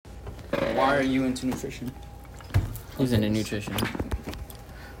Why are you into nutrition? Who's into nutrition?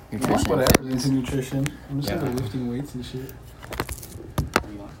 Whatever into nutrition. I'm just Yeah. into lifting weights and shit.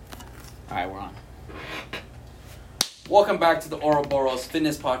 Alright, we're on. Welcome back to the Ouroboros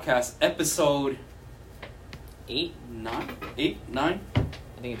Fitness Podcast, episode 8, 9? 8, 9? I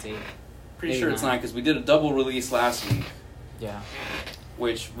think it's 8. Pretty Maybe sure it's 9. 9 because we did a double release last week, Yeah.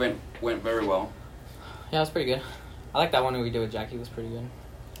 which went very well. Yeah, it was pretty good. I like that one we did with Jackie. It was pretty good.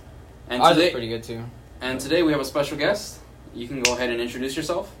 And Ours was today, pretty good too. today we have a special guest. You can go ahead and introduce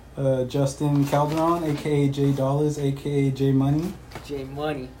yourself. Justin Calderon, aka J Dollars, aka J Money. J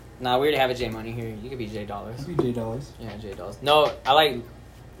Money. Nah, we already have a J Money here. You could be J Dollars. I'll be J Dollars. Yeah, J Dollars. No, I like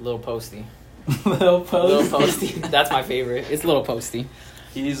Lil Posty. Lil Post. Lil Posty. That's my favorite. It's Lil Posty.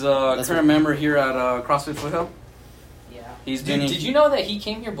 He's a current member here at CrossFit Foothill. Yeah. He's been. Did you know that he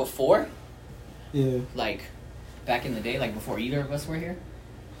came here before? Yeah. Like, back in the day, like before either of us were here?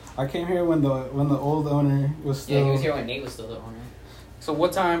 I came here when the old owner was still. Yeah, he was here when Nate was still the owner. So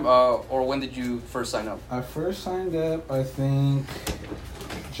what time or when did you first sign up? I first signed up, I think,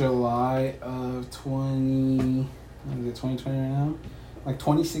 July of 2020 right now? Like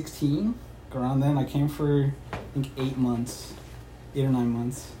 2016, around then. I came for, I think, 8 months. 8 or 9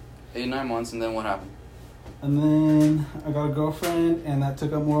 months. 8, 9 months, and then what happened? And then I got a girlfriend, and that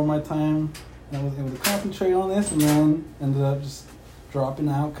took up more of my time. And I was able to concentrate on this, and then ended up just dropping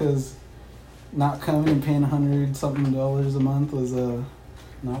out because not coming and paying $100-something a month was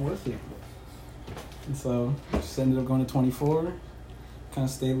not worth it. And so just ended up going to 24, kind of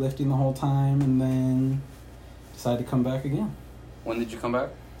stayed lifting the whole time, and then decided to come back again. When did you come back?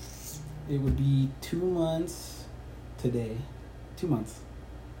 It would be 2 months today. 2 months.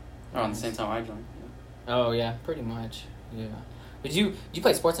 Around the same time I joined. Oh, yeah, pretty much. Yeah. But you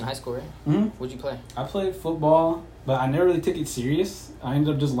play sports in high school, right? Mm-hmm. What'd you play? I played football, but I never really took it serious. I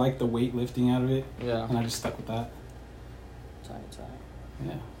ended up just like the weightlifting out of it, Yeah. and I just stuck with that. Tight.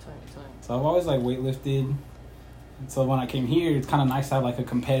 Yeah. Tight. So I've always like weightlifted. And so when I came here, it's kind of nice to have like a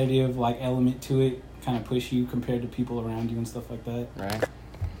competitive like element to it, kind of push you compared to people around you and stuff like that. Right.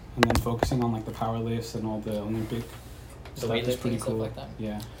 And then focusing on like the power lifts and all the Olympic The stuff is weightlifting pretty and stuff cool. like that.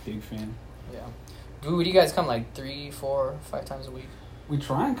 Yeah, big fan. Yeah. Dude, you guys come like 3, 4, 5 times a week? We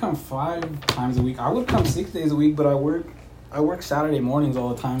try and come 5 times a week. I would come 6 days a week, but I work Saturday mornings all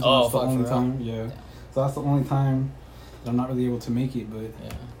the time. So Oh, that's the fuck, only for real? time. Yeah. So that's the only time that I'm not really able to make it. But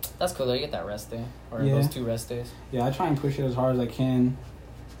Yeah. That's cool though. You get that rest day. Or Yeah. those 2 rest days. yeah, I try and push it as hard as I can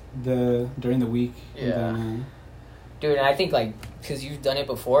during the week. Yeah. And then, Dude, and I think like because you've done it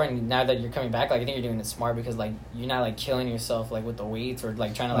before, and now that you're coming back, like I think you're doing it smart because like you're not like killing yourself like with the weights or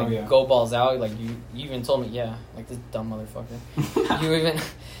like trying to like Oh, yeah. go balls out. Like you even told me, yeah, like this dumb motherfucker.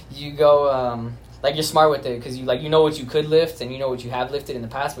 you go like you're smart with it because you like you know what you could lift and you know what you have lifted in the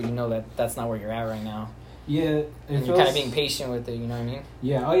past, but you know that that's not where you're at right now. yeah, And you're kind of being patient with it. You know what I mean?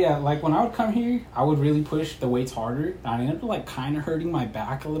 Yeah, oh yeah, like when I would come here, I would really push the weights harder. I ended up like kind of hurting my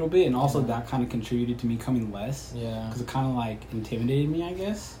back a little bit, and also Yeah. that kind of contributed to me coming less. Yeah. Because it kind of like intimidated me, I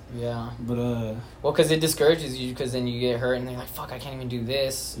guess. Yeah. But Well, because it discourages you because then you get hurt and they're like, fuck, I can't even do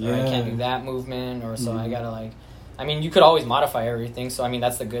this. Or I can't Yeah. do that movement. Or so I Mhm. gotta like... I mean, you could always modify everything. So, I mean,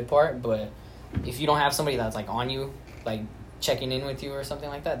 that's the good part. But if you don't have somebody that's like on you, like checking in with you or something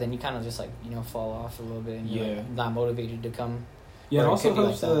like that, then you kind of just like, you know, fall off a little bit. And you're Yeah. like, not motivated to come. yeah, Or it it also could be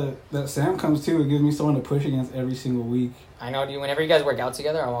helps like that Sam comes too. It gives me someone to push against every single week. I know, dude. Whenever you guys work out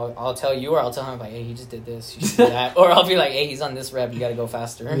together, I'll tell you or I'll tell him, like, hey, he just did this. You should do that. Or I'll be like, hey, he's on this rep. You gotta go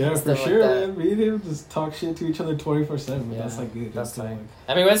faster. Yeah, for Stuff like sure, that. man. Me and him just talk shit to each other 24/7. Yeah, That's like good. that's cool. tight.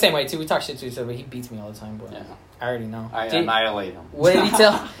 I mean, we're the same way too. We talk shit to each other, but he beats me all the time. But Yeah. I already know. I Did- annihilate him. What did he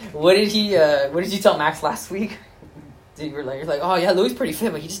tell? What did you tell Max last week? You're like, oh yeah, Louis pretty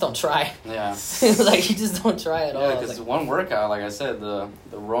fit, but he just don't try. Yeah. Like he just don't try at all. Yeah, I was because like, one workout, like I said, the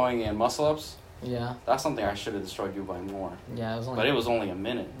rowing and muscle ups, yeah, that's something I should have destroyed you by more. yeah. It was only. But it was only a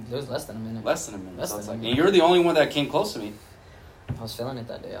minute. It was less than a minute. Less than a minute. Less So it's than a like, minute. and you're the only one that came close to me. I was feeling it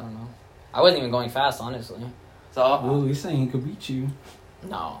that day. I don't know. I wasn't even going fast, honestly. So Well, he's saying he could beat you.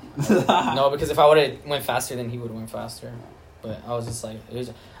 No, no, because if I would have went faster, then he would have went faster. But I was just like,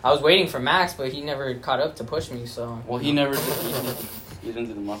 I was waiting for Max, but he never caught up to push me. So well, he never did. He didn't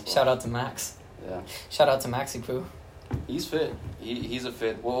do the muscle. shout out to Max. Yeah. Shout out to Maxi Poo. He's fit. He's a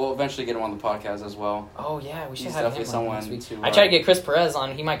fit. We'll eventually get him on the podcast as well. Oh yeah, we should He's have him definitely on next someone week. to, I tried to get Chris Perez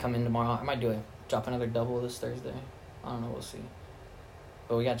on. He might come in tomorrow. I might do it. Drop another double this Thursday. I don't know. We'll see.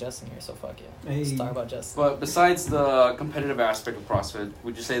 But we got Justin here, so fuck yeah. Hey. Let's talk about Justin. But besides the competitive aspect of CrossFit,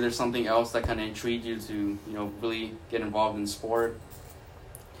 would you say there's something else that kind of intrigued you to, really get involved in sport?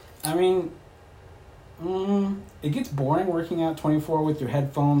 I mean, It gets boring working out 24 with your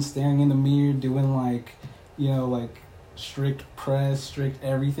headphones, staring in the mirror, doing like, like strict press, strict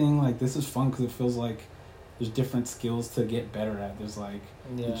everything. Like this is fun because it feels like there's different skills to get better at. There's like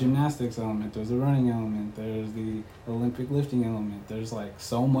the gymnastics element, there's the running element, there's the Olympic lifting element. There's like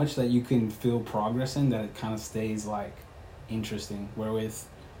so much that you can feel progress in that it kind of stays like interesting. Where with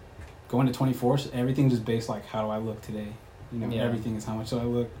going to 24, everything's just based like, how do I look today? Everything is how much do I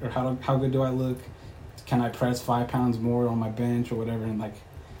look, or how good do I look? Can I press 5 pounds more on my bench or whatever? And like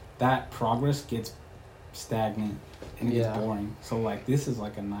that progress gets stagnant and it gets boring. So like this is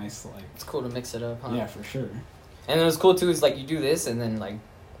like a nice like. It's cool to mix it up, huh? Yeah, for sure. And then what's cool too is like you do this and then like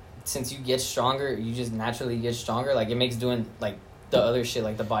since you get stronger, you just naturally get stronger. Like it makes doing like the other shit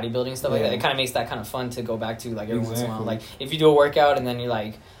like the bodybuilding stuff like that. It kind of makes that kind of fun to go back to like every once in a while. Like if you do a workout and then you're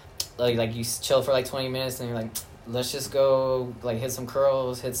like you chill for like 20 minutes and you're like, let's just go like hit some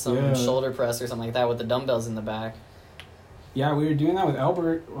curls, hit some shoulder press or something like that with the dumbbells in the back. Yeah, we were doing that with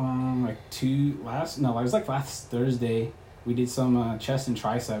Albert last Thursday. We did some chest and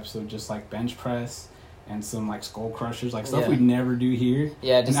triceps, so just like bench press and some like skull crushers, like stuff we'd never do here.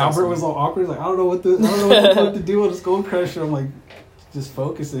 Yeah, and Albert was all awkward, like I don't know what to do with a skull crusher. I'm like, just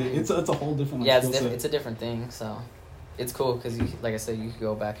focus it. It's a whole different. Yeah, it's a different thing. So it's cool because like I said, you could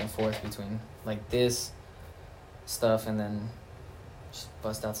go back and forth between like this stuff and then just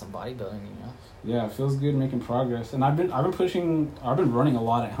bust out some bodybuilding, Yeah, it feels good making progress. And I've been running a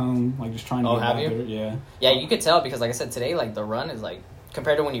lot at home, like just trying to get better. Yeah, you could tell because like I said today, like the run is like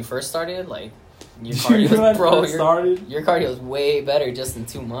compared to when you first started, like your cardio is way better just in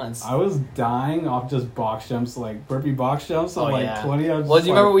 2 months. I was dying off just box jumps, like burpee box jumps. So 20. I was do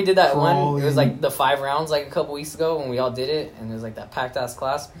you remember we did that one? It was like the 5 rounds like a couple weeks ago when we all did it, and it was like that packed ass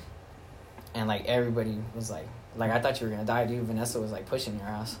class, and like everybody was like I thought you were gonna die, dude. Vanessa was like pushing your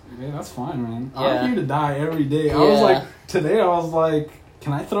ass. Yeah, that's fine, man. I'm here to die every day. I was like, today I was like,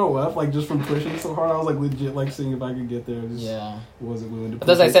 can I throw up? Like just from pushing so hard, I was like legit like seeing if I could get there. Wasn't willing to. But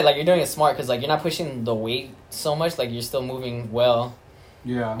as I said, like you're doing it smart because like you're not pushing the weight so much. Like you're still moving well.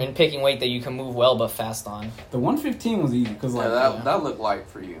 Yeah. And picking weight that you can move well but fast on. The 115 was easy because like that looked light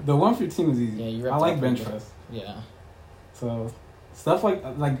for you. The 115 was easy. Yeah, I like bench press. Yeah. So stuff like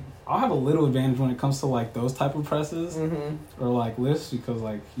I'll have a little advantage when it comes to like those type of presses or like lifts because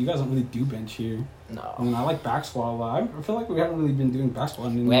like you guys don't really do bench here. No. I mean, I like back squat a lot. I feel like we haven't really been doing back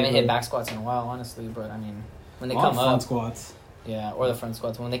squat. We haven't hit back squats in a while, honestly. But I mean, when they come up, front squats. Yeah, or the front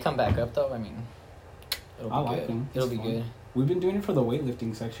squats. When they come back up, though, I mean, it'll be good. Them. It'll be good. We've been doing it for the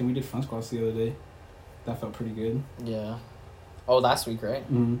weightlifting section. We did front squats the other day. That felt pretty good. Yeah. Oh, last week, right?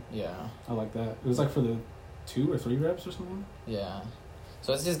 Mm-hmm. Yeah. I like that. It was like for the 2 or 3 reps or something. Yeah.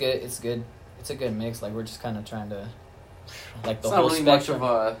 So it's just good. It's good. It's a good mix. Like we're just kind of trying to, like the it's whole not really spectrum. much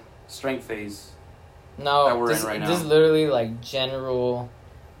of a strength phase. No, that we're in right now. This is literally like general.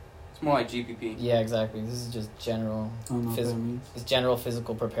 It's more like GPP. Yeah, exactly. This is just general. It's general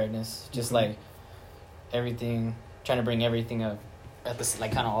physical preparedness. Just like everything, trying to bring everything up at this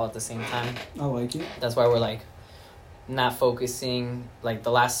like kind of all at the same time. I like it. That's why we're like not focusing. Like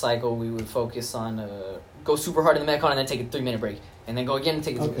the last cycle, we would focus on go super hard in the Metcon and then take a 3-minute break, and then go again and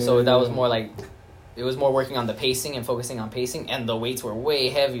take a so that was more like. It was more working on the pacing and focusing on pacing, and the weights were way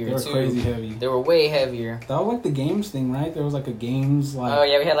heavier, too. They were crazy heavy. They were way heavier. That was like the games thing, right? There was like a games, like... Oh,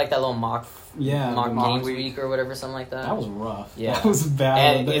 yeah, we had like that little mock games week. week or whatever, something like that. That was rough. Yeah. That was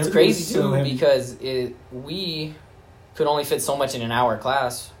bad. And it's crazy, too, because we could only fit so much in an hour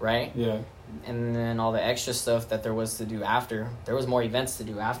class, right? Yeah. And then all the extra stuff that there was to do after. There was more events to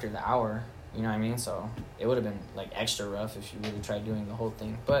do after the hour, you know what I mean? So it would have been like extra rough if you really tried doing the whole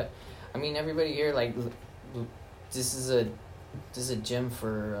thing. But... I mean, everybody here, like, this is a gym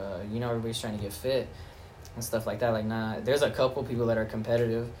for, everybody's trying to get fit and stuff like that. Like, nah, there's a couple people that are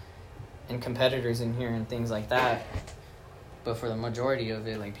competitive and competitors in here and things like that. But for the majority of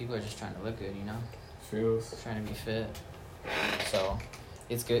it, like, people are just trying to look good, Trying to be fit. So,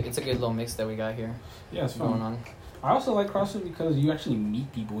 it's good. It's a good little mix that we got here. Yeah, it's fun. Going on. I also like CrossFit because you actually meet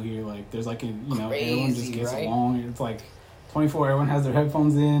people here. Like, there's like Crazy, everyone just gets right? along. It's like... 24, everyone has their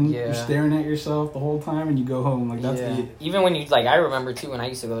headphones in. Yeah. You're staring at yourself the whole time, and you go home. Like, that's it. Even when you, like, I remember, too, when I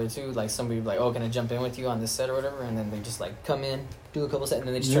used to go there, too, like, somebody would be like, oh, can I jump in with you on this set or whatever? And then they just, like, come in, do a couple sets, and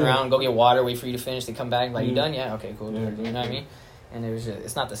then they just turn around, go get water, wait for you to finish. They come back, like, you done? Yeah, okay, cool. Yeah, you know what I mean? And it was just,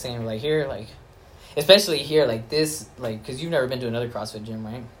 it's not the same. Like, here, like, especially here, like, this, like, because you've never been to another CrossFit gym,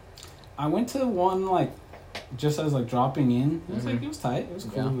 right? I went to one, like, just as, like, dropping in. It was, like, it was tight. It was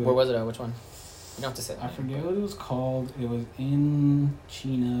cool. Yeah. Where was it at? Which one? You don't have to say that. I forget what it was called. It was in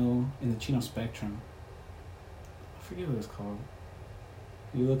Chino, in the Chino Spectrum. I forget what it was called.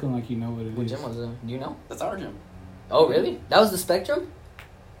 You looking like you know what it is. What gym was it? Do you know? That's our gym. Oh, really? That was the Spectrum?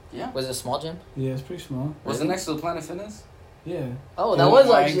 Yeah. Was it a small gym? Yeah, it's pretty small. Was it next to the Planet Fitness? Yeah. Oh, that Oh was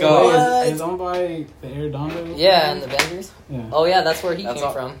my our gym. God. What? It's owned by the Arredondo. Yeah, and the vendors. Yeah. Oh, yeah, that's where he That's came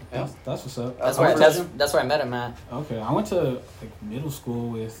all- from. Yeah. That's what's up. That's our where first gym. that's where I met him at. Okay, I went to like middle school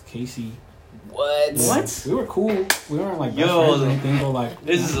with Casey. What? Yeah. What? We were cool. We weren't like best Yo, friends or anything, but like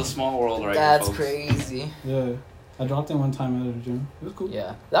This is a small world right That's here, folks. crazy. yeah. I dropped in one time at the gym. It was cool.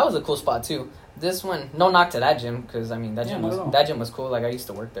 Yeah, that was a cool spot too. This one, no knock to that gym, because I mean Yeah, not at all. that gym was cool. Like I used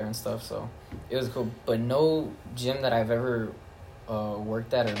to work there and stuff, so it was cool. But no gym that I've ever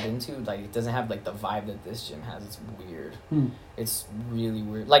worked at or been to, like it doesn't have like the vibe that this gym has. It's weird. It's really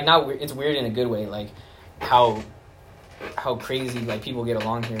weird. Like not weird. It's weird in a good way. Like how crazy like people get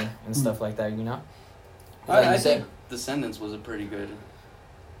along here and stuff like that. You know. Like I you said. think Descendants was a pretty good.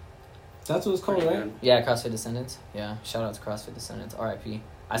 That's what it's called, pretty right? good. Yeah, CrossFit Descendants. Yeah, shout out to CrossFit Descendants. R.I.P.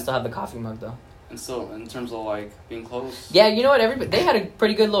 I still have the coffee mug though. And still, in terms of like being close. Yeah, you know what? They had a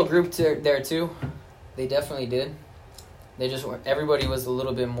pretty good little group there too. They definitely did. They just everybody was a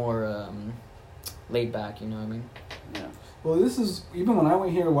little bit more laid back. You know what I mean? Yeah. Well, this is even when I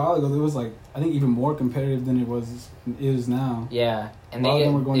went here a while ago. It was like I think even more competitive than it is now. Yeah, and A lot of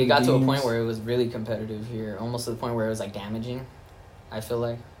them were going they to got to a games. point where it was really competitive here, almost to the point where it was like damaging. I feel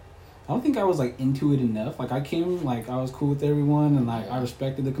like. I don't think I was like into it enough. Like I came, like I was cool with everyone, and like I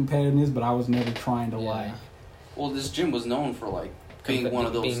respected the competitiveness, but I was never trying to like. Well, this gym was known for like being one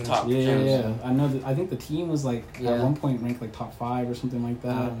of those being- top Yeah, gyms. yeah. I know. I think the team was like Yeah. at one point ranked like top 5 or something like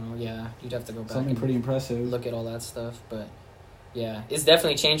I that. don't know. Yeah, you'd have to go back Something and pretty impressive. look at all that stuff, but yeah, it's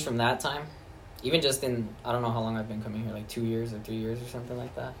definitely changed from that time. Even just in I don't know how long I've been coming here, like 2 years or 3 years or something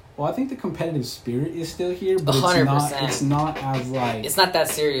like that. Well, I think the competitive spirit is still here, but 100%. it's not as like. It's not that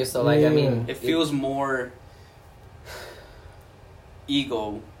serious though. Like I mean, It feels more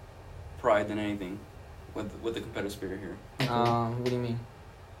ego pride than anything with the competitive spirit here. what do you mean?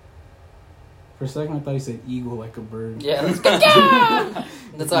 For a second, I thought you said eagle like a bird. Yeah, let's go. Yeah!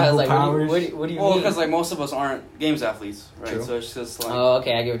 That's why I was like, Powers. what do you Well, mean? because like most of us aren't games athletes, right? True. So it's just like Oh,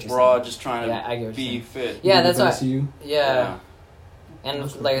 okay, I get what you're we're saying. all just trying Yeah, I get to what be you're fit. Yeah, that's That's why. you. Yeah. And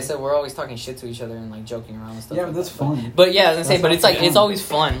That's like I cool. said, we're always talking shit to each other and like joking around and stuff. Yeah, like but that's that. fun. But yeah, I was gonna say, That's but not it's like fun. it's always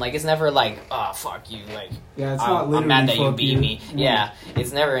fun. Like it's never like, oh fuck you, like Yeah, it's not literally. I'm mad that you fuck beat me. Yeah,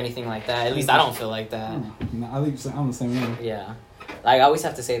 it's never anything like that. At least I don't feel like that. No, I think I'm the same way. Yeah, like I always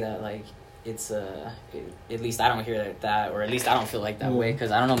have to say that like it's at least I don't hear that or at least I don't feel like that Yeah. way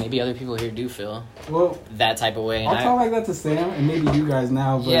because I don't know, maybe other people here do feel Well, that type of way. And I'll talk like that to Sam and maybe you guys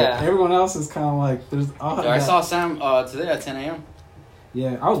now, but Yeah. everyone else is kind of like there's. I saw Sam today at 10 a.m.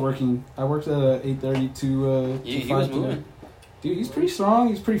 Yeah, I was working. I worked at 8:30 to. He was moving. Dude, he's pretty strong.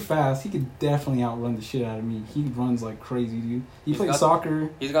 He's pretty fast. He could definitely outrun the shit out of me. He runs like crazy, dude. He He's played got- soccer.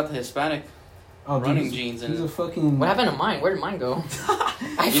 He's got the Hispanic Oh, dude, running he's- genes in He's a it. fucking. what happened to mine? Where did mine go?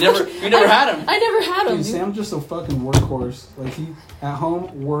 You never had him. I never had him. Dude, Dude. Sam's just a fucking workhorse. Like he at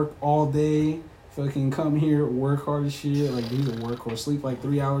home work all day. Fucking come here, work hard as shit. Like he's a workhorse. Sleep like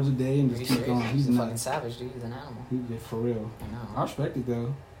 3 hours a day and Are just you keep serious? going. He's a fucking nuts. savage, dude. He's an animal. Yeah, for real. I I know. respect it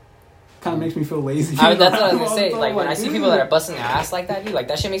though. Kind of makes me feel lazy. That's what I was All gonna the say. time, Like when I see dude. people that are busting their ass like that, dude, like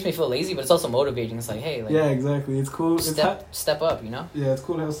that shit makes me feel lazy, but it's also motivating. It's like, hey, like Yeah, exactly. It's cool. It's step up, you know? yeah, it's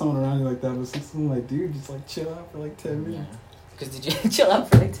cool to have someone around you like that. But something like, dude, just like chill out for like 10 Yeah. minutes. Cause did you chill out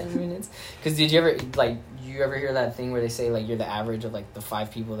for like 10 minutes? Cause did you ever hear that thing where they say like you're the average of like the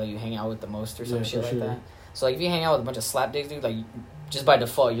 5 people that you hang out with the most or some Yeah, shit for like sure. that? So like if you hang out with a bunch of slap dicks, dude, like just by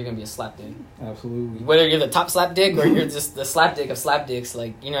default you're gonna be a slap dick. Absolutely. Whether you're the top slap dick or you're just the slap dick of slap dicks,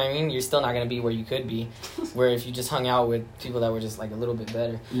 like you know what I mean, you're still not gonna be where you could be. Where if you just hung out with people that were just like a little bit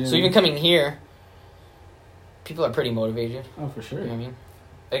better. Yeah. So even coming here, people are pretty motivated. Oh, for sure. You know what I mean?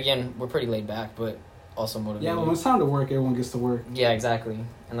 Again, we're pretty laid back, but also motivated. Yeah, when it's time to work, everyone gets to work. Yeah, exactly.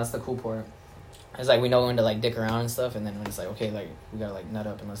 And that's the cool part. It's like we know when to like dick around and stuff, and then when it's like, okay, like we gotta like nut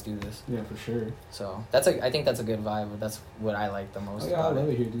up and let's do this. Yeah, for sure. So I think that's a good vibe. That's what I like the most. Oh, yeah, I about love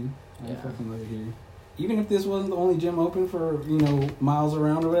it here, dude. I Yeah. fucking love it here. Even if this wasn't the only gym open for, miles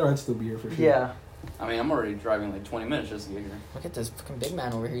around or whatever, I'd still be here for sure. Yeah. I mean, I'm already driving like 20 minutes just to get here. Look at this fucking big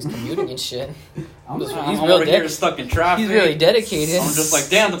man over here. He's commuting and shit. I'm He's not- I'm real over here dead. stuck in traffic. He's really dedicated. I'm just like,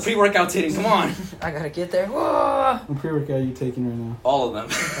 damn, the pre-workout's hitting. Come on. I gotta get there. Whoa! What pre-workout are you taking right now? All of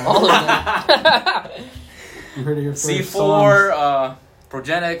them. All of them. You heard of your first C4,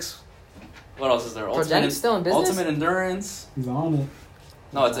 Progenics. What else is there? Progenics still in business? Ultimate Endurance. He's on it.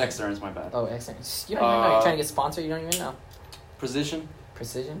 No, it's Xterns, my bad. Oh, excellent. You don't even know. You're trying to get sponsored. You don't even know. Precision.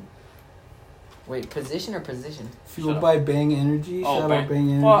 Precision. Wait, position or position? Fueled Shut by Bang Energy. Oh, Shout Bang. out Bang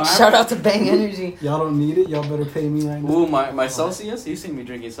Energy. Well, Shout out to Bang Energy. Y'all don't need it. Y'all better pay me right now. Ooh, my Celsius. You seen me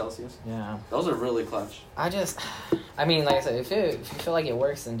drinking Celsius? Yeah. Those are really clutch. I mean, like I said, if you feel like it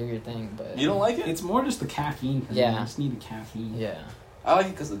works, then do your thing. But You don't like it? It's more just the caffeine. For me. Yeah. I just need the caffeine. yeah. I like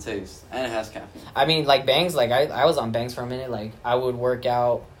it because of the taste and it has caffeine. I mean, like Bangs, like I was on Bangs for a minute. Like I would work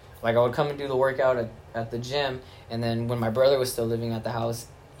out, like I would come and do the workout at the gym, and then when my brother was still living at the house,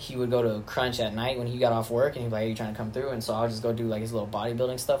 he would go to Crunch at night when he got off work, and he'd be like, "Hey, you trying to come through?" And so I would just go do like his little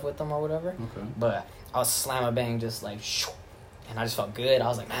bodybuilding stuff with him or whatever. Okay. But I would slam a Bang just like, and I just felt good. I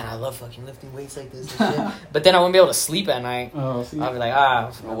was like, man, I love fucking lifting weights like this and shit. But then I wouldn't be able to sleep at night. Oh, see. I'd be like,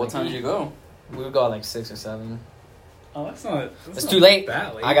 Well, what time did you go? We would go at like 6 or 7. Oh, that's not. It's too late.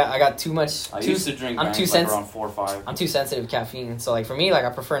 That late. I got too much. I too, used to drink I'm Bangs too like sens- around 4 or 5. I'm too sensitive to caffeine, so like for me, like I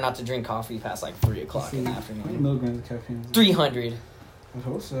prefer not to drink coffee past like 3 o'clock in the How many afternoon. milligrams of caffeine? is it? 300. I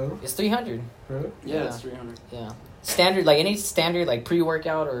hope so. It's 300. Bro. Yeah, it's 300. Yeah. Standard, like any standard like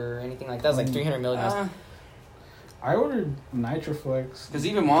pre-workout or anything like that is like Mm. 300 milligrams. I ordered Nitroflex. Because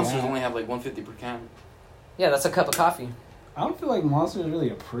even Monsters Yeah. only have like 150 per can. Yeah, that's a cup of coffee. I don't feel like Monster is really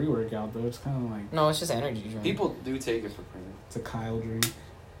a pre-workout though. It's kind of like No, it's just energy drink. People do take it for premium. it's a Kyle drink.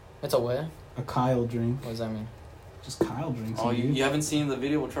 It's a what? A Kyle drink. What does that mean? Just Kyle drinks. Oh, dude. you haven't seen the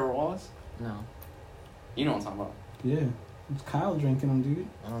video with Trevor Wallace? No, You know what I'm talking about. Yeah. It's Kyle drinking them, dude.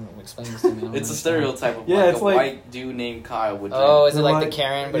 I don't know. Explain this to me. I don't It's a understand. stereotype of Yeah, like it's a like- white dude named Kyle would drink. Oh, is it They're like the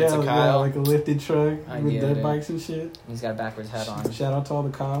Karen, but yeah, it's a yeah, Kyle? like a lifted truck I with get dead it. bikes and shit. He's got a backwards hat on. Shout out to all the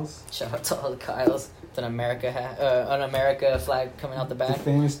Kyles. Shout out to all the Kyles. It's an America hat, an America flag coming out the The back.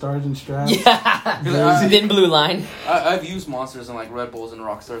 famous stars and straps. Yeah, thin blue line. I've used Monsters and like Red Bulls and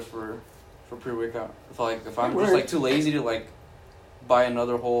Rockstars for pre-workout. If I'm It just like works. too lazy to like buy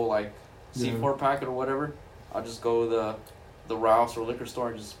another whole like Yeah. C4 packet or whatever, I'll just go to the Rouse or liquor store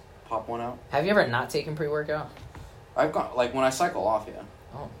and just pop one out. Have you ever not taken pre-workout? I've got like when I cycle off, yeah.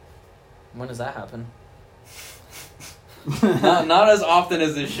 Oh, when does that happen? not as often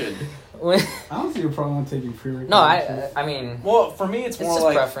as it should. When? I don't see a problem with taking pre-workout. No, and shit. I mean, Well, for me, it's it's more just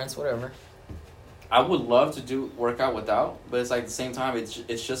like preference, whatever. I would love to do workout without, but it's like at the same time, it's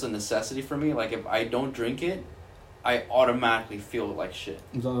just a necessity for me. Like if I don't drink it, I automatically feel like shit.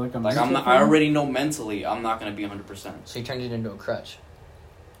 Is that like a Like mental I thing? already know mentally I'm not gonna be 100%. So you turned it into a crutch.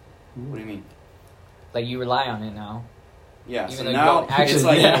 What do you mean? Like you rely on it now, Yeah. even So though you now don't actually, it's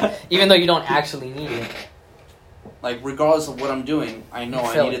like Yeah. even though you don't actually need it. like regardless of what I'm doing, I know You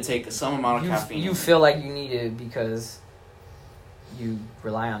I feel need it. to take some amount of caffeine. You feel like you need it because you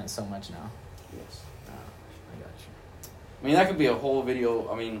rely on it so much now. Yes. I got you. I mean that could be a whole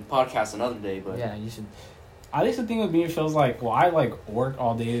video. I mean podcast another day, but Yeah, you should. At least the thing with me feels like, well, I like work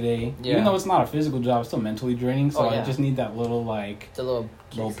all day today. Yeah. Even though it's not a physical job, it's still mentally draining. So Oh, yeah. I just need that little like It's a little.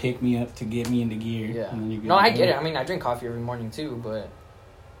 pick me up to get me into gear. Yeah. And then you're good No, to I go. get it. I mean, I drink coffee every morning too, but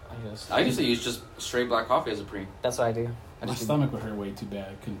I used to use just straight black coffee as a pre. that's what I do. I My just stomach would hurt way too bad.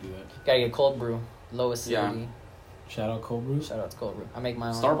 I couldn't do that. gotta get cold brew, low acidity. Yeah. Shout out Cold Brew. Shout out to cold brew. I make my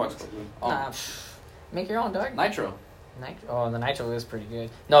own. Starbucks coffee. Oh, Nah, make your own, dog. nitro. Oh, the nitro is pretty good.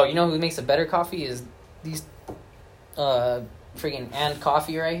 No, you know who makes a better coffee is these, freaking And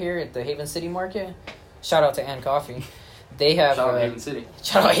Coffee right here at the Haven City Market. Shout out to And Coffee. They have Shout out Haven City.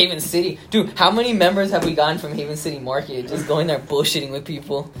 Shout out Haven City, dude. How many members have we gotten from Haven City Market just going there bullshitting with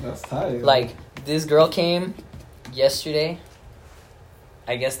people? That's tight. Like this girl came yesterday.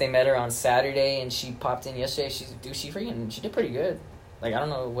 I guess they met her on Saturday, and she popped in yesterday. She did pretty good. Like I don't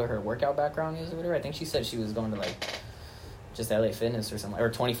know what her workout background is or whatever. I think she said she was going to like just LA Fitness or something, or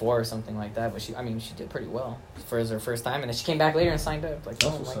 24 or something like that. But she did pretty well for her first time. And then she came back later and signed up. Like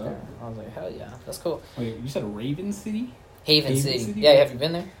That's boom, what's like up. that. I was like, hell yeah, that's cool. Wait, you said Raven City? Haven Haven City. City? Yeah, have you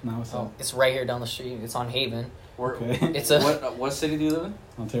been there? No, what's Oh, up? it's right here down the street. It's on Haven. Where, Okay. It's a. what city do you live in?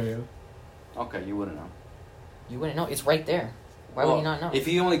 Ontario. Okay, you wouldn't know. You wouldn't know. It's right there. Why Well, would you not know? If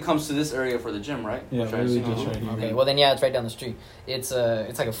he only comes to this area for the gym, right? Yeah, Which I literally assume just he right will. here. Okay, well then yeah, it's right down the street. It's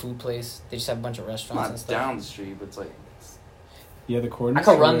like a food place. They just have a bunch of It's restaurants and not stuff. down the street, but it's like Yeah, the I coordinates.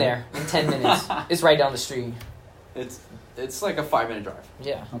 could are- run there in 10 minutes. It's right down the street. it's like a 5-minute drive.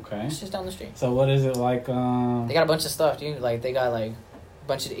 Yeah, Okay. it's just down the street. So what is it like? They got a bunch of stuff, dude. Like they got like a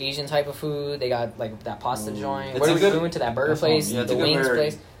bunch of Asian type of food. They got like that pasta Ooh. joint. It's Where a we good- went to that burger That's place, awesome. Yeah, it's the a good wings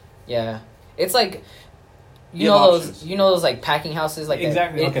variety. place. Yeah, it's like You have options. you know those like packing houses like that?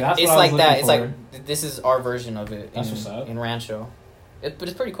 Exactly. Okay, that's it's what I was like that. It's looking like this is our version of it That's what's up. in Rancho. But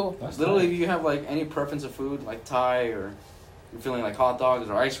it's pretty cool. That's Literally, tight. if you have like any preference of food, like Thai or you're feeling like hot dogs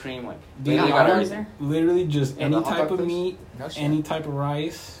or ice cream, like Do They you got got hot dogs everything. there? Literally just Yeah, any the hot type dog of place. meat, No shit. any type of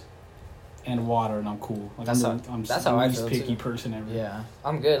rice, and water, and I'm cool. Like, That's I'm how the I least feel, picky too. person ever. Yeah,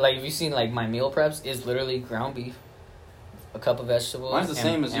 I'm good. Like, if you seen like my meal preps is literally ground beef, a cup of vegetables, Mine's the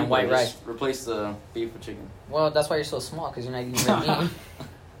same as you, and white but rice. just replace the beef with chicken. Well, that's why you're so small, because you're not eating red meat.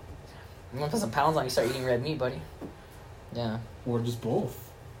 You want to put some pounds on, you start eating red meat, buddy. Yeah. Or just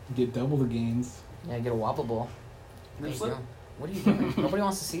both. Get double the gains. Yeah, get a Whopper bowl. There you Slip. go. What are you doing? Nobody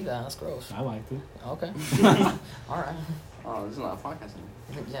wants to see that. That's gross. I liked it. Okay. All right. Oh, this is not a podcast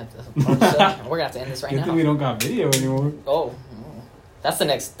anymore. Yeah, we're gonna have to end this right Good thing now. we don't got video anymore. Oh, that's the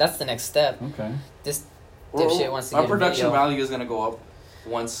next step. Okay. This Well, dipshit wants to our get a production video. value is gonna go up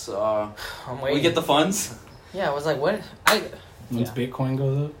once I'm waiting. we get the funds. Yeah, I was like, what? Once Bitcoin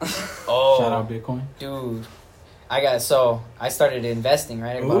goes up. Oh, Shout out Bitcoin. dude. I started investing,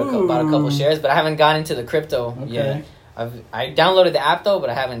 right? I bought a couple shares, but I haven't gotten into the crypto yet. I downloaded the app though, but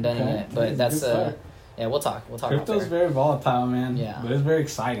I haven't done it yet. But that's yeah, we'll talk. Crypto's very volatile, man. Yeah. But it's very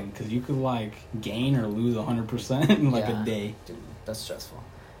exciting because you could like gain or lose 100% in like Yeah. a day. Dude, that's stressful.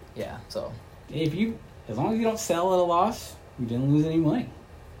 Yeah, so If you, as long as you don't sell at a loss, you didn't lose any money.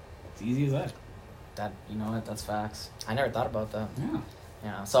 It's easy as that. that you know what? That's facts. I never thought about that. Yeah.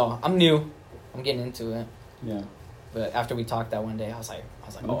 Yeah, so I'm new. I'm getting into it. Yeah. But after we talked that one day, I was like,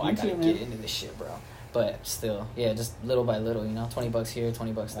 Look oh, I into gotta it, man. get into this shit, bro. But still, yeah, just little by little, you know, $20 here,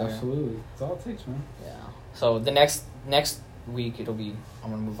 $20 there. Absolutely. That's all it takes, man. Yeah. So the next week I'm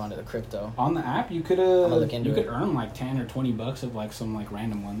gonna move on to the crypto. On the app, you could gonna look into you could it. earn like $10 or $20 of like some like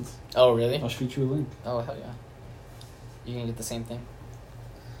random ones. Oh really? I'll shoot you a link. Oh hell yeah. You can get the same thing.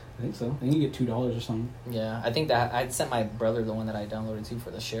 I think so. I think you get $2 or something. Yeah, I think that I sent my brother the one that I downloaded too for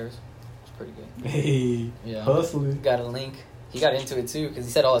the shares. It's pretty good. Hey, Yeah. hustling. Got a link. He got into it too because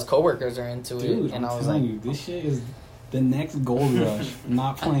he said all his coworkers are into Dude, it, and I'm I was telling like, you, this shit is the next gold rush. I'm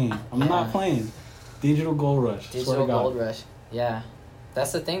not playing. I'm not playing. Digital gold rush. Swear digital to God. gold rush. Yeah,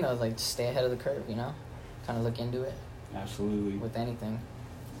 that's the thing though. Like, just stay ahead of the curve, you know. Kind of look into it Absolutely. with anything.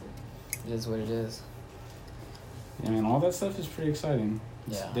 It is what it is. I mean, all that stuff is pretty exciting.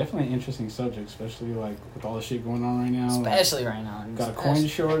 It's Yeah. definitely an interesting subject, especially like with all the shit going on right now. Especially right now. Got a coin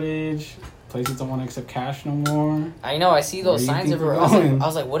shortage. Places don't want to accept cash no more. I know. I see those Where do you signs think we're everywhere. going? I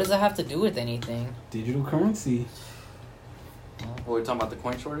was like, what does that have to do with anything? Digital currency. Well, we're talking about the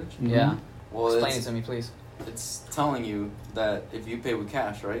coin shortage. Yeah. Well, Explain it to me, please. it's telling you that if you pay with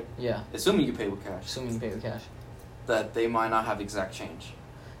cash, right? Yeah. Assuming you pay with cash, Assuming you pay with cash. that they might not have exact change.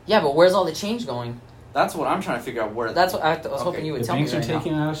 Yeah, but where's all the change going? That's what I'm trying to figure out. Where That's what I was hoping you would The tell me banks are right now.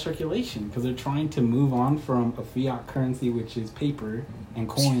 taking it out of circulation because they're trying to move on from a fiat currency, which is paper and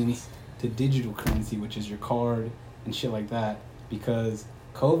coins, to digital currency, which is your card and shit like that. Because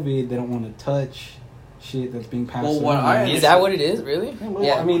COVID, they don't want to touch shit that's being passed Well, what around. I Is that what it is? Really? Yeah, well,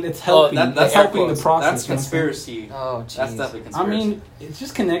 Yeah. I mean, it's helping. that's it's helping the quotes. process. That's you know what I'm saying? conspiracy. Oh, jeez. That's definitely I conspiracy. mean, it's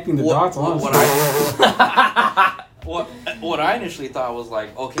just connecting the dots. Honestly. What I initially thought was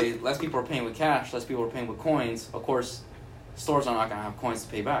like, okay, less people are paying with cash, less people are paying with coins. Of course, stores are not gonna have coins to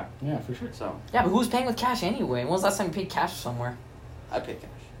pay back. Yeah, for sure. So Yeah, but who's paying with cash anyway? When was the last time you paid cash somewhere? I pay cash.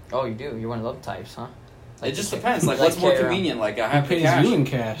 Oh, you do? You're one of those types, huh? It just you depends. Like, like what's more carry around. convenient? Like, I Who have to pay pays cash. you in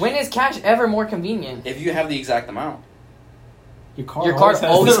cash? When is cash ever more convenient? If you have the exact amount. Your card Your card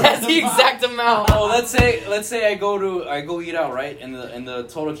always the has the exact amount. Oh, let's say I go eat out, right? And the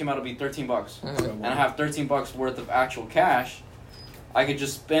total came out to be $13, Mhm. and I have $13 worth of actual cash. I could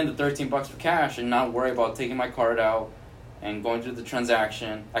just spend the $13 for cash and not worry about taking my card out and going through the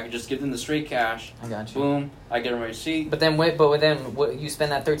transaction. I could just give them the straight cash. I got you. Boom! I get my receipt. But then, you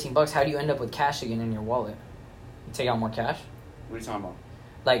spend that $13. How do you end up with cash again in your wallet? You take out more cash. What are you talking about?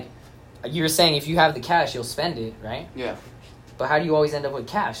 Like, you were saying, if you have the cash, you'll spend it, right? Yeah. But how do you always end up with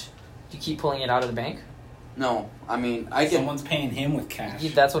cash? Do you keep pulling it out of the bank? No, I mean I get. Someone's paying him with cash.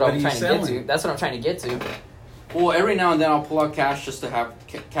 Yeah, that's what What I'm are you trying to get to. selling? That's what I'm trying to get to. Well, every now and then I'll pull out cash just to have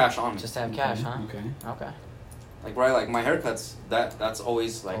cash on me. Just to have cash, huh? Okay. Okay. Like right, like my haircuts. That's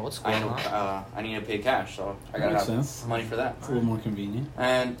always like Old school, I need to pay cash, so I gotta Makes have sense. money for that. It's a little more convenient.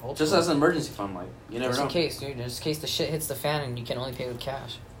 And Old just school. as an emergency fund, like you never Just know. in case, dude. Just in case the shit hits the fan and you can only pay with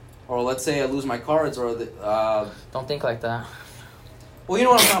cash. Or let's say I lose my cards, or the. Don't think like that. Well, you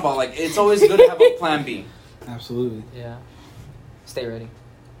know what I'm talking about. Like it's always good to have a plan B. Absolutely. Yeah. Stay ready.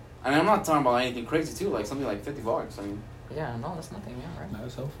 I mean, I'm not talking about anything crazy too, like something like $50. I mean, Yeah, no, that's nothing. Yeah, right. That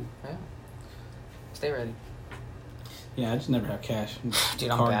was helpful. Yeah. Stay ready. Yeah, I just never have cash. Dude,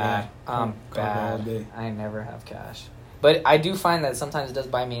 I'm Card bad. guy. I'm Card guy all bad. day. I never have cash. But I do find that sometimes it does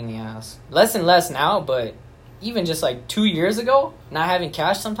bite me in the ass. Less and less now, but even just like 2 years ago, not having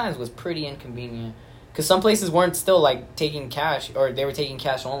cash sometimes was pretty inconvenient. Because some places weren't still like taking cash, or they were taking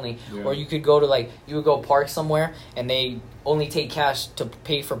cash only. Yeah. Or you could go to like you would go park somewhere and they only take cash to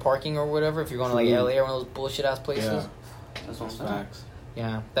pay for parking or whatever. If you're going to like True. LA or one of those bullshit ass places. Yeah, That's what I'm that's saying. facts.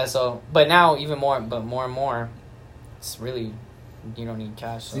 Yeah, that's all. But now even more, more and more, it's really you don't need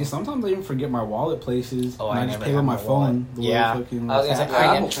cash. So. See, sometimes I even forget my wallet places. Oh, and I I just never pay with have my my phone. wallet. Yeah. I was I was gonna say,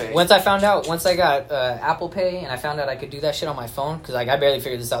 Apple I Pay. once I got Apple Pay and I found out I could do that shit on my phone because like I barely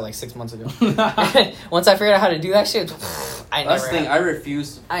figured this out like 6 months ago. Once I figured out how to do that shit, I That's never. the thing. had- I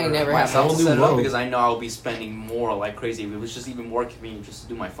refuse. I for never had myself that. to set it Whole up new because world. I know I'll be spending more like crazy. It was just even more convenient just to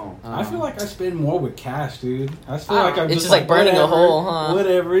do my phone. I feel like I spend more with cash, dude. I feel Ah, like I'm it's just just like burning a whatever, hole, huh?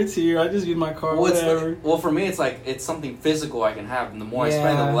 Whatever, it's here. I just use my card. Well, Whatever. well, for me, it's like it's something physical I can have, and the more I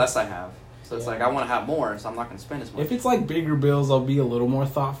spend, Yeah. the less I have. So it's Yeah. like I want to have more, so I'm not going to spend as much. If it's like bigger bills, I'll be a little more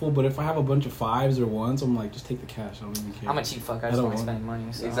thoughtful. But if I have a bunch of fives or ones, I'm like, just take the cash. I don't even care. I'm a cheap fuck. I I just don't like want spending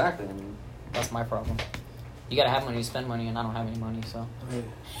money. So Exactly. I mean, That's my problem. You gotta have money to spend money, and I don't have any money, so.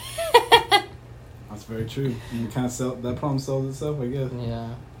 That's very true. You kind of sell that problem solves itself, I guess. Yeah,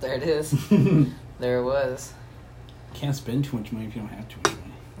 there it is. There it was. Can't spend too much money if you don't have too much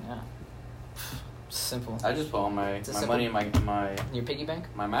money. Yeah. Simple. I just put all my It's a my simple- money in my Your piggy bank?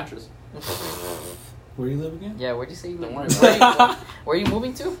 my mattress. Where you live again? Yeah, where'd you say you Don't live? worry about Where are you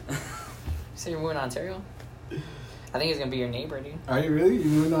moving to? You say you're moving to Ontario? I think he's gonna be your neighbor, dude. Are you really? You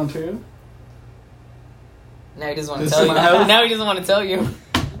moving to Ontario? Now he doesn't want to This tell is you. my house? Now he doesn't want to tell you.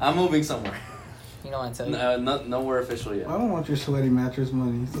 I'm moving somewhere. You don't want to tell you. Nowhere official yet. I don't want your sweaty mattress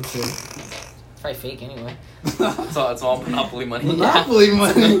money. It's okay. It's probably fake anyway. It's all Monopoly money. Monopoly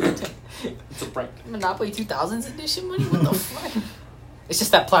money. It's a prank. Monopoly 2000s edition money? What the fuck? It's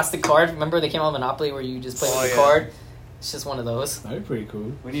just that plastic card. Remember they came out with Monopoly where you just play Oh, with the yeah. card? It's just one of those. That'd be pretty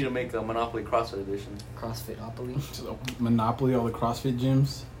cool. We need to make a Monopoly CrossFit edition. CrossFitopoly. Just Monopoly, all the CrossFit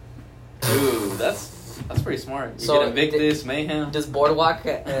gyms. Dude, that's pretty smart. You So, get Invictus, Mayhem. Does Boardwalk,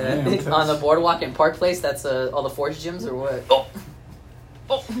 on the Boardwalk in Park Place, that's all the Force gyms or what?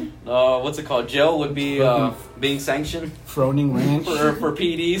 What's it called? Jail would be being sanctioned Froning Ranch. for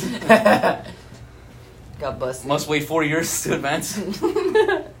PEDs. Got busted. Must wait 4 years to advance.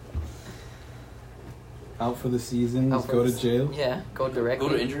 Out for the season. Out Just for go the to jail. Yeah, go directly.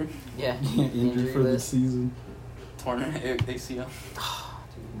 Go to injury. Yeah. Injured Injury for the list. season. Torn ACL.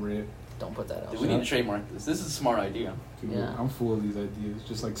 Rip. Don't put that out. Dude, we need to trademark this. This is a smart idea. Dude, Yeah. I'm full of these ideas.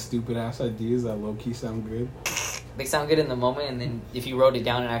 Just like stupid ass ideas that low key sound good. They sound good in the moment, and then if you wrote it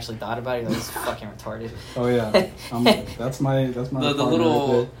down and actually thought about it, you're like, this is fucking retarded. Oh yeah. That's my The partner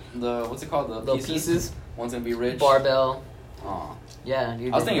little right what's it called? The Little pieces, One's gonna be rich. barbell. Aw. Yeah,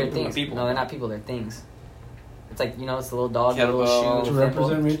 dude. I was they're thinking things. people. No, they're not people. They're things. It's like the little dog, the little Kettlebell. shoe. To the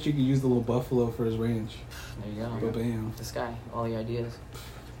represent Rich, you could use the little buffalo for his range. There you Go go. bam. This guy, all the ideas,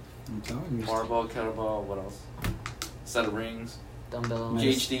 I'm telling you. Barbell, kettlebell, what else? Set of rings. dumbbells,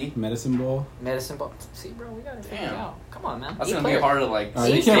 GHD. Medicine ball. medicine ball. See, bro, we got to figure it Damn. out. Come on, man. That's Eight gonna players. be hard to like. You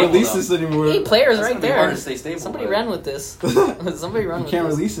Eight can't stable, release though. this anymore. 8 players That's right gonna be hard to there. stay stable. Somebody but- ran with this. Somebody run You with can't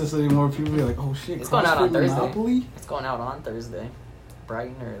this. release this anymore. People be like, oh shit. It's going out on CrossFit Thursday. Monopoly? It's going out on Thursday, bright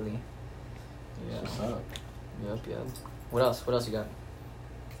and early. That's what's Yeah. up. Yep. What else? What else you got?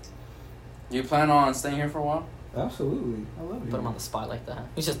 You plan on staying here for a while? Absolutely. I love it. Put him on the spot like that.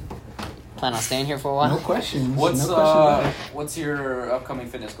 He's just plan on staying here for a while. No questions. What's no questions asked. what's your upcoming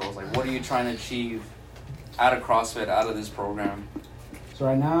fitness goals? Like, what are you trying to achieve out of CrossFit, out of this program? So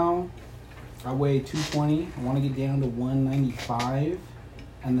right now, I weigh 220. I want to get down to 195,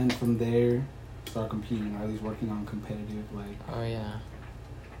 and then from there, start competing, or at least working on competitive. Like, Oh yeah.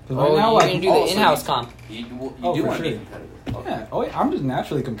 'cause Oh, you're like, gonna do also the in-house you- comp. You do Oh, for want to be sure. competitive. yeah. Oh, yeah. I'm just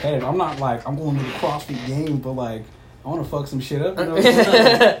naturally competitive. I'm not like I'm going to the CrossFit game, but like I want to fuck some shit up. You know what I'm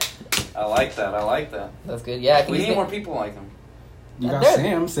saying? I like that. I like that. That's good. Yeah, I think We he's need been- more people like him. You Yeah, got they're-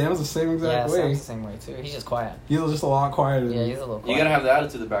 Sam. Sam's the same Yeah, exact way. Sam's the same way too. He's just quiet. He's just a lot quieter. Than Yeah, me. he's a little You quiet. gotta have the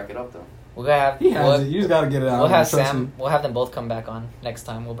attitude to back it up, though. We're gonna have. He has we'll, it. You just gotta get it out. we'll have Trust Sam. me. We'll have them both come back on next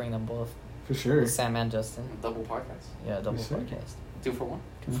time. We'll bring them both. For sure. Sam and Justin. Double podcast. Yeah, double For sure. podcast. 2 for 1.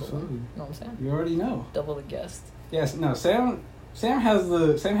 Absolutely. You know what I'm saying? You already know. Double the guest. Yes. No. Sam has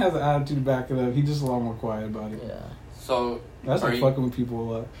the attitude to back it up. He's just a lot more quiet about it. Yeah. So, That's Are like you- fucking with people a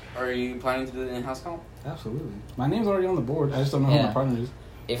lot. are you planning to do the in-house comp? Absolutely. My name's already on the board. I just don't know who Yeah. my partner is.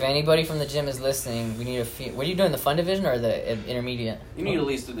 If anybody from the gym is listening, we need a. What are you doing? The fun division or the intermediate? You need to at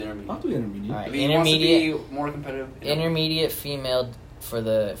least do the intermediate. I'll do intermediate. Alright. If he wants to Intermediate- be more competitive, Intermediate female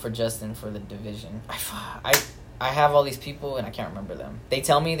for Justin for the division. I have all these people and I can't remember them. They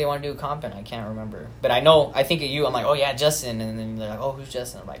tell me they want to do a comp and I can't remember. But I know, I think of you. I'm like, oh yeah, Justin, and then they're like, oh, who's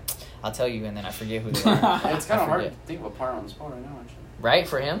Justin? I'm like, I'll tell you, and then I forget who they are. It's kind I of hard forget. to think of a partner on the spot right now, actually. Right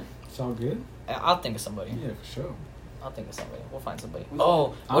for him? It's all good. I'll think of somebody. Yeah, for sure. I'll think of somebody. We'll find somebody. I'm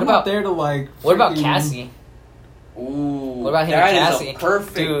What I'm about not there to like. What about freaking- Cassie? Ooh. What about him and That Cassie? is a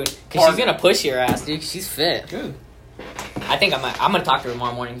perfect Dude, because she's partner. gonna push your ass, dude. She's fit. Good. I think I'm gonna talk to her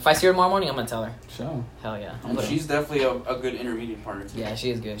tomorrow morning. If I see her tomorrow morning, I'm gonna tell her. Sure. Hell yeah. And she's definitely a good intermediate partner too. Yeah,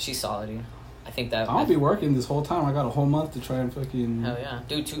 she is good. She's solid, dude. I think that. I'll be working this whole time. I got a whole month to try and fucking. Hell yeah,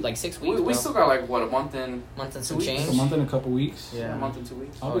 dude. 6 weeks. We bro. still got like what, a month and month and 2 some weeks? change. A month and a couple weeks. Yeah. a month and 2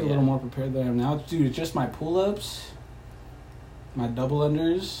 weeks. I'll Oh, be a yeah. little more prepared than I am now, dude. It's just my pull-ups, my double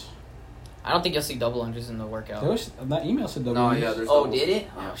unders. I don't think you'll see double unders in the workout. There was, that email said double No, unders. yeah, there's Oh, doubles. did it?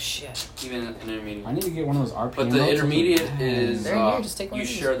 Yeah. Oh shit. Even an intermediate. I need to get one of those RPM. But the ropes. intermediate Man. is They're in here, just take one you of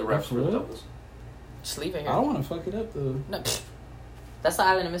these. share the reps For with real? doubles. Just leave it I here. don't want to fuck it up though. No, pfft. That's the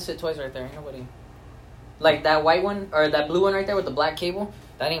Island of Misfit Toys right there. Ain't nobody. Like that white one or that blue one right there with the black cable.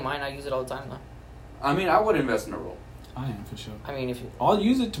 That ain't mine. I use it all the time though. I mean, I would invest in a rope. I am for sure. I mean, if you. I'll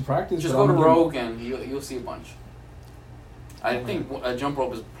use it to practice. Just but go to I'm gonna- Rogue and you'll see a bunch. I think a jump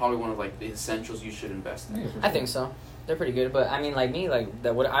rope is probably one of like the essentials you should invest in. Yeah, for I sure. think so. They're pretty good, but I mean, like me, like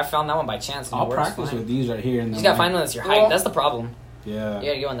that. What I found that one by chance. And I'll it works practice fine. with these right here, and You then just gotta like, find one that's your Well- height. That's the problem. Yeah. You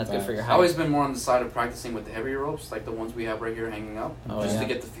gotta get one that's good for your Facts. I've height. always been more on the side of practicing with the heavier ropes, like the ones we have right here hanging up, Oh, just yeah. to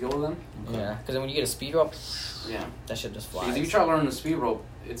get the feel of them. Okay. Yeah, because when you get a speed rope, Yeah. that shit just Because flies. if you try to learn the speed rope,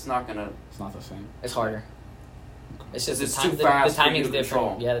 it's not gonna. It's not the same. It's harder. It's just It's the, time, too the fast for timing's you to different.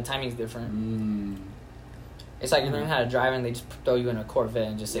 control. Yeah, the timing's different. Mm. It's like you learn how to drive and they just throw you in a Corvette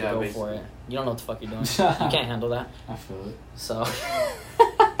and just say Yeah, go basically. for it. You don't know what the fuck you're doing. You can't handle that. I feel it. So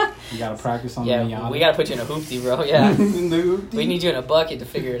You gotta practice on yeah, the Miata. we gotta put you in a hoopty, bro. Yeah, No. we need you in a bucket to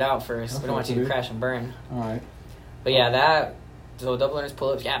figure it out first. Okay, We don't want you to dude. crash and burn. All right. But yeah, that so double unders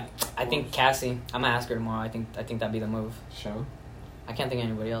pull ups. Yeah, I think Cassie. I'm gonna ask her tomorrow. I think that'd be the move. Show. I can't think of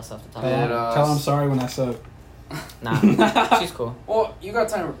anybody else off the top. Tell, of my And, head. tell 'em I'm sorry when I suck. Nah, she's cool. Well, you got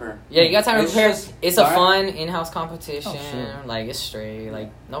time to prepare. Yeah, you got time to It's prepare. just It's a dial- fun in-house competition. Oh, sure. Like it's straight. Yeah.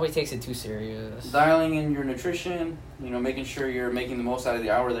 Like nobody takes it too serious. Dialing in your nutrition, making sure you're making the most out of the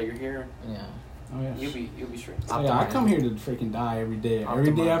hour that you're here. Yeah. Oh yeah. You'll be straight. Oh, yeah, I Optimize. come here to freaking die every day. Every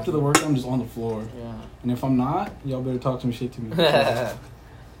day Optimize. after the work, I'm just on the floor. Yeah. And if I'm not, y'all better talk some shit to me.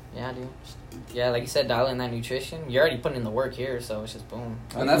 Yeah, dude. Yeah, like you said, dial in that nutrition. You're already putting in the work here, so it's just boom.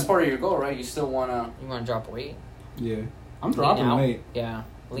 And that's part of your goal, right? You still wanna. You want to drop weight? Yeah. I'm dropping Lean out. weight. Yeah,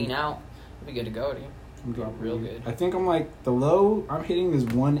 lean out. You'll be good to go, dude. I'm dropping Real weight. good. I think I'm like the low I'm hitting is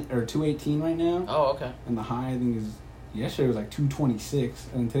 218 right now, Oh, okay. and the high I think is yesterday was like 226,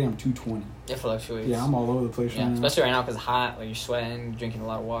 and today I'm 220. It fluctuates. Yeah, I'm all over the place Yeah, right now. especially right now because it's hot. Like you're sweating, you're drinking a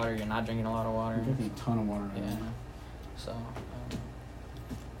lot of water. You're not drinking a lot of water. I'm drinking a ton of water right Yeah. now. So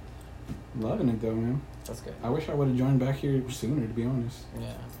Loving it though, man. that's good. I wish I would have joined back here sooner, to be honest.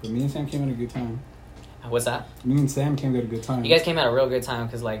 Yeah. But me and Sam came at a good time. What's that? Me and Sam came at a good time. You guys came at a real good time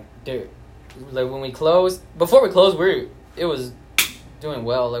because, like, dude, like when we closed, before we closed, it was doing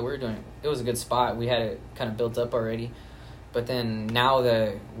well. Like it was a good spot. We had it kind of built up already, but then now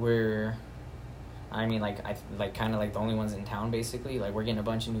that kind of like the only ones in town, basically. Like we're getting a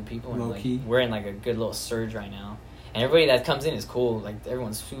bunch of new people, and Low like key. we're in like a good little surge right now. And everybody that comes in is cool. Like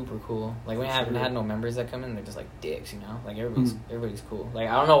everyone's super cool. Like we haven't had no members that come in. They're just like dicks, you know. Like everybody's cool. Like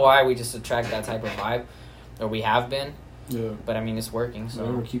I don't know why we just attract that type of vibe, or we have been. Yeah. But I mean, it's working. So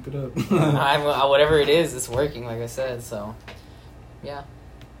Whatever, keep it up. whatever it is, it's working. Like I said, so yeah,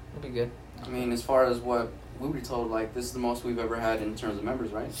 it'll be good. I mean, as far as what we were told, like this is the most we've ever had in terms of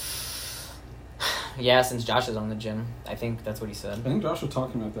members, right? Yeah, since Josh is on the gym, I think that's what he I said. think Josh was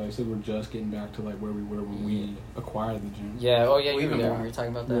talking about that. He said we're just getting back to like where we were when we acquired the gym. Yeah. Oh yeah, Well, you were even there more. when we were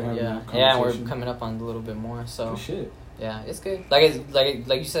talking about We were that. having Yeah. that Yeah, and we're conversation. coming up on a little bit more. So Good shit. yeah, it's good.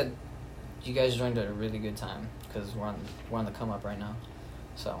 Like you said, you guys joined at a really good time because we're on the come up right now.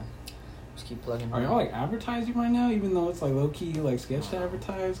 So just keep plugging. Are y'all like advertising right now, even though it's like low key like sketch to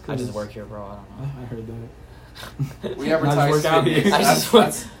advertise? 'Cause I just work here, bro. I don't know. I heard that. We I advertise just work out fitness. here. I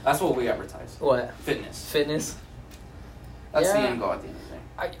just That's what we advertise. What? Fitness. Fitness? That's the Yeah. end goal at the end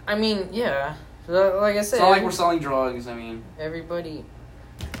of the day. I mean, yeah. Like I said, It's not like we're selling drugs. I mean, everybody.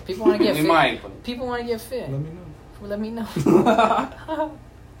 People want to get we fit. might, but People want to get fit. Let me know. Let me know.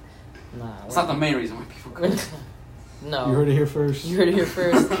 Nah. it's not the main reason why people come. No. You heard it here first. You heard it here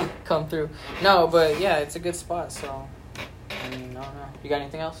first. Come through. No, but yeah, it's a good spot. So, I mean, I don't know. You got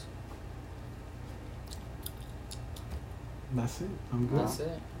anything else? That's it. I'm good. That's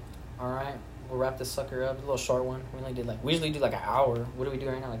it. All right. We'll wrap this sucker up. A little short one. We usually do like an hour. What do we do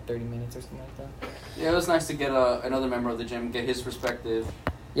right now? Like 30 minutes or something like that. Yeah, it was nice to get another member of the gym, get his perspective.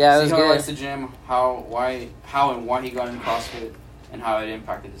 Yeah, it See was how he likes good. the gym, how and why he got into CrossFit, and how it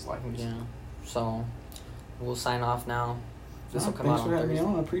impacted his life. Yeah. So, we'll sign off now. This will come Thanks out for on having me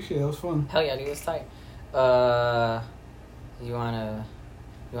Thursday. on. I appreciate it. It was fun. Hell yeah, dude, it's tight. You wanna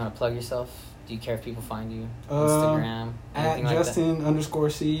plug yourself? Do you care if people find you? Instagram, At anything like that?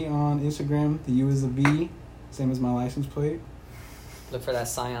 Justin_C on Instagram. The U is a V, same as my license plate. Look for that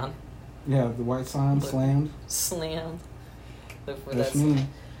Scion. Yeah, the white sign slammed. Slam. Look for That's that. me.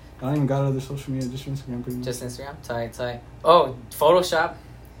 I don't even got other social media, just Instagram pretty much. Just Instagram? Tight. Oh, Photoshop.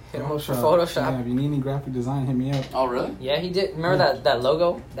 Hit him up for Photoshop. Yeah, if you need any graphic design, hit me up. Oh, really? Yeah, he did. Remember that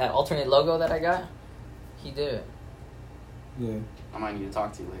logo? That alternate logo that I got? He did it. Yeah. I might need to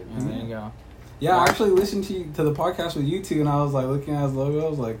talk to you later. Yeah, there you go. Yeah, I actually listened to the podcast with you two, and I was like looking at his logo. I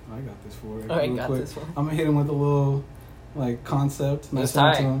was like, I got this for it. Oh, I real got quick. this one. I'm gonna hit him with a little like concept. And I It's sent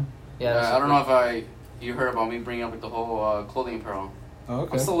it to tight. him. Yeah, I don't know if you heard about me bringing up like the whole clothing apparel. Oh,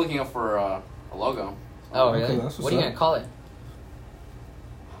 okay. I'm still looking up for a logo. Oh, Okay, really? that's what's What are you up. gonna call it?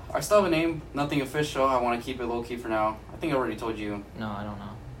 I still have a name, nothing official. I want to keep it low key for now. I think I already told you. No, I don't know.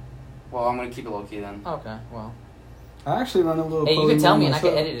 Well, I'm gonna keep it low key then. Okay, well. I actually run a little. Hey, you clothing can tell line me and I can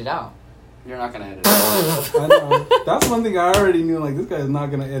myself. edit it out. You're not gonna edit it. I know. That's one thing I already knew. Like, this guy's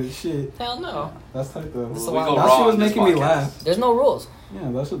not gonna edit shit. Hell no. That's tight though. This is We why- go That raw shit was on this making me podcast. laugh. There's no rules. Yeah,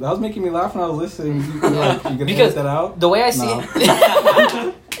 that was making me laugh when I was listening. You gonna Because edit that out? the way I see No.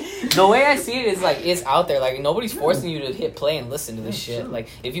 it, the way I see it is like it's out there. Like nobody's forcing you to hit play and listen to this Yeah, shit. sure. Like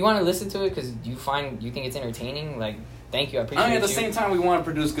if you want to listen to it because you think it's entertaining, like thank you, I appreciate I mean, at the you. same time, we want to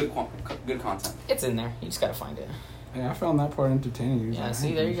produce good content. It's in there. You just gotta find it. Hey, I found that part entertaining. He was Yeah. like, See,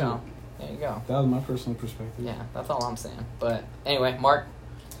 "Hey, there you shit." go. There you go. That was my personal perspective. Yeah, that's all I'm saying. But anyway, Mark.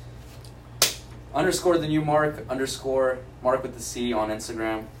 _ the new Mark _ Mark with the C on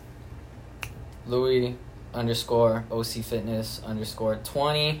Instagram. Louis _ OC Fitness _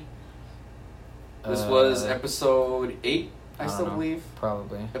 20. This was episode 8, I still don't know. believe.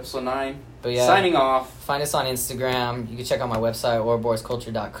 Probably. Episode 9. But yeah. Signing off. Find us on Instagram. You can check out my website,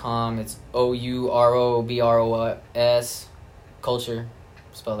 ouroboros.culture.com. It's OUROBROS culture.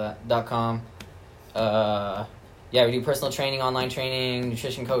 Spell that. .com. Yeah, we do personal training, online training,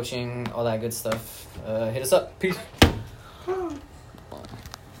 nutrition coaching, all that good stuff. Hit us up. Peace.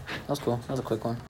 That was cool. That was a quick one.